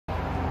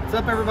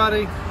What's up,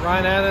 everybody?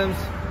 Ryan Adams,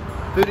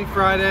 Foodie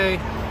Friday.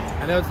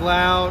 I know it's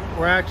loud.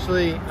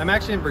 I'm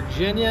actually in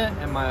Virginia,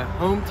 in my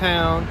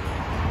hometown,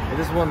 and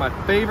this is one of my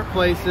favorite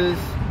places,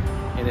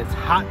 and it's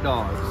hot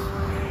dogs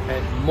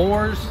at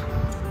Moore's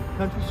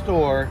Country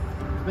Store.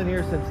 It's been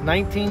here since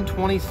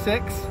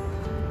 1926,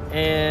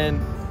 and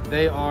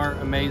they are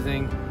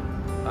amazing.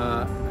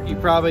 You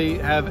probably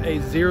have a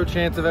zero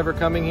chance of ever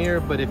coming here,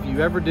 but if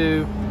you ever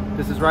do,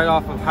 this is right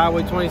off of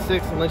Highway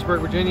 26 in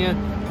Lynchburg, Virginia.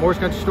 Moore's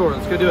Country Store.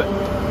 Let's go do it.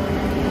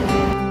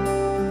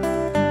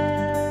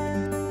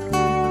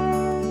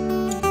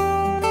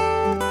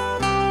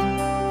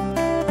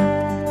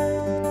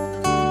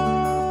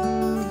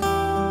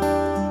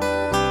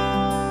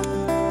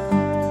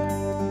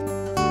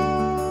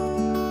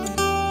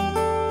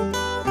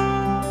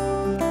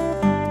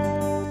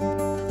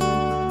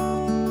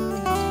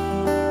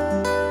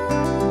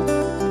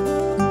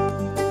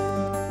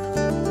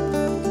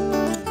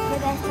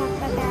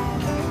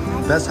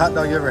 Best hot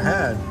dog you ever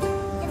had. The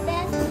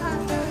best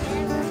hot dog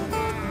ever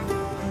had.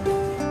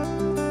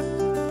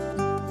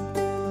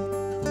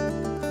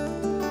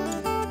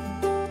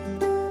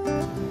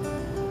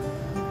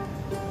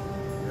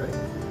 Ready?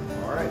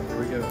 All right, here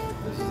we go.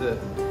 This is it.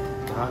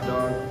 The hot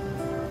dog.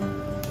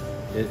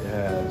 It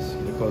has,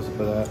 get a close up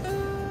of that.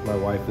 My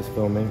wife is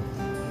filming.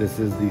 This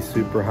is the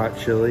super hot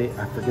chili.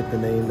 I forget the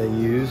name they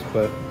use,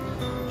 but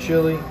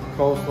chili,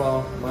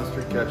 coleslaw,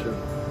 mustard, ketchup,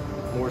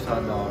 Moore's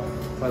hot dog.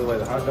 By the way,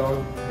 the hot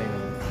dog,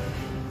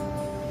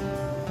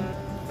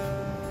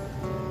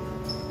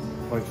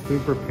 like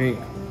super pink.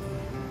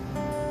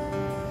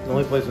 The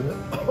only place in it.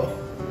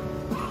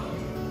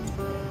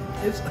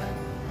 It's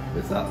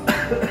not.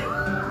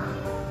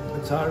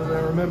 It's hotter than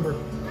I remember,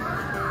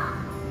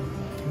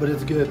 but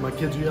it's good. My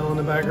kids are yelling in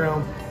the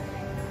background.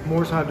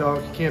 Moore's hot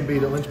dog, you can't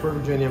beat it. Lynchburg,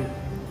 Virginia.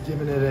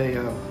 Giving it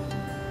a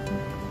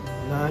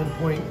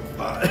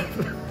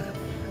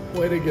 9.5.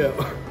 Way to go.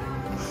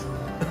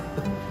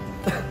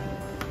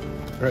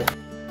 All right.